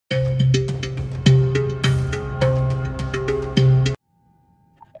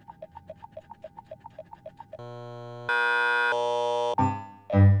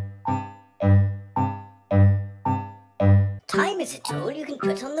is a tool you can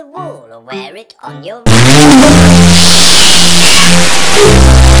put on the wall or wear it on your...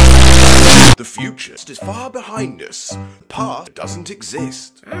 The future is far behind us. The past doesn't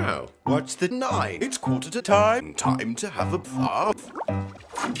exist. Oh. What's the 9? It's quarter to time. Time to have a bath.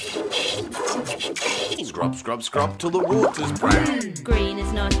 Scrub, scrub, scrub till the water's brown. Green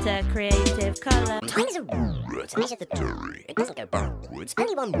is not a creative colour. Time is a rule to measure the Dirty. It doesn't go backwards.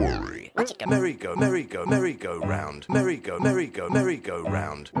 Only one worry. Watch it go. Merry-go, merry-go, merry-go round. Merry-go, merry-go, merry-go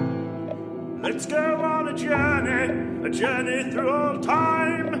round. Let's go on a journey through all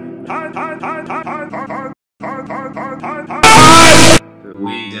time. Time. But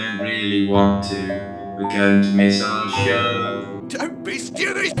we don't really want to. We're going to miss our show. Don't be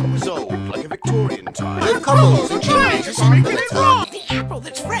stupid! It's old, like a Victorian time. Cobbles and chimneys are speaking it wrong. The apple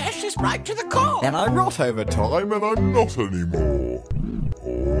that's fresh is ripe to the core. And I'm not over time, and I'm not anymore.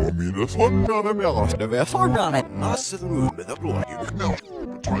 Mina sångare med röster sångare. Nice little room with a blow. No,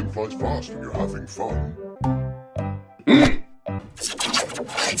 but time flies fast when you're having fun.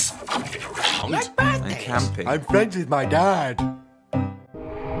 Like birthdays. And camping. I'm friends with my dad.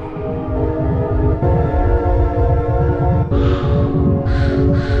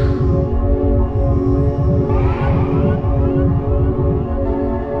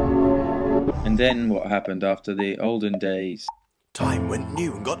 And then what happened after the olden days? Time went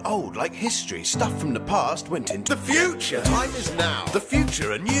new and got old like history. Stuff from the past went into the future. Time is now. The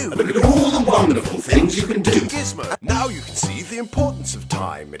future and you. Look at all the wonderful things you can do. Gizmo. Now you can see the importance of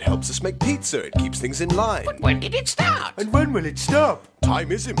time. It helps us make pizza. It keeps things in line. But when did it start? And when will it stop?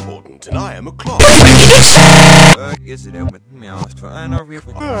 Time is important and I am a clock. Is it open? Meow. And are we?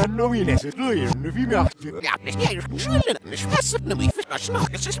 No, vi nästan slöjen nu vi märker. Ja, det är ju skillnaden. Det smässar när vi förstår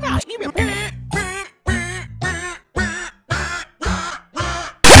smaken så smakar.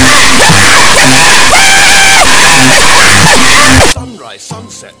 Sunrise,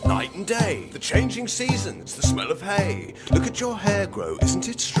 sunset, night and day. The changing seasons, the smell of hay. Look at your hair grow, isn't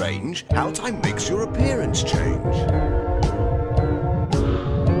it strange? How time makes your appearance change.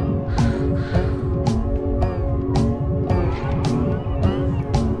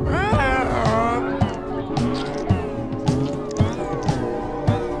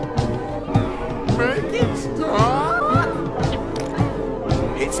 Make it stop!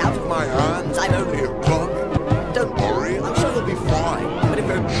 It's out of my hands, I'm only a clock. Don't worry, I'm sure they'll be fine. But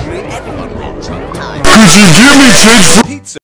eventually everyone runs out of time. This is Jimmy says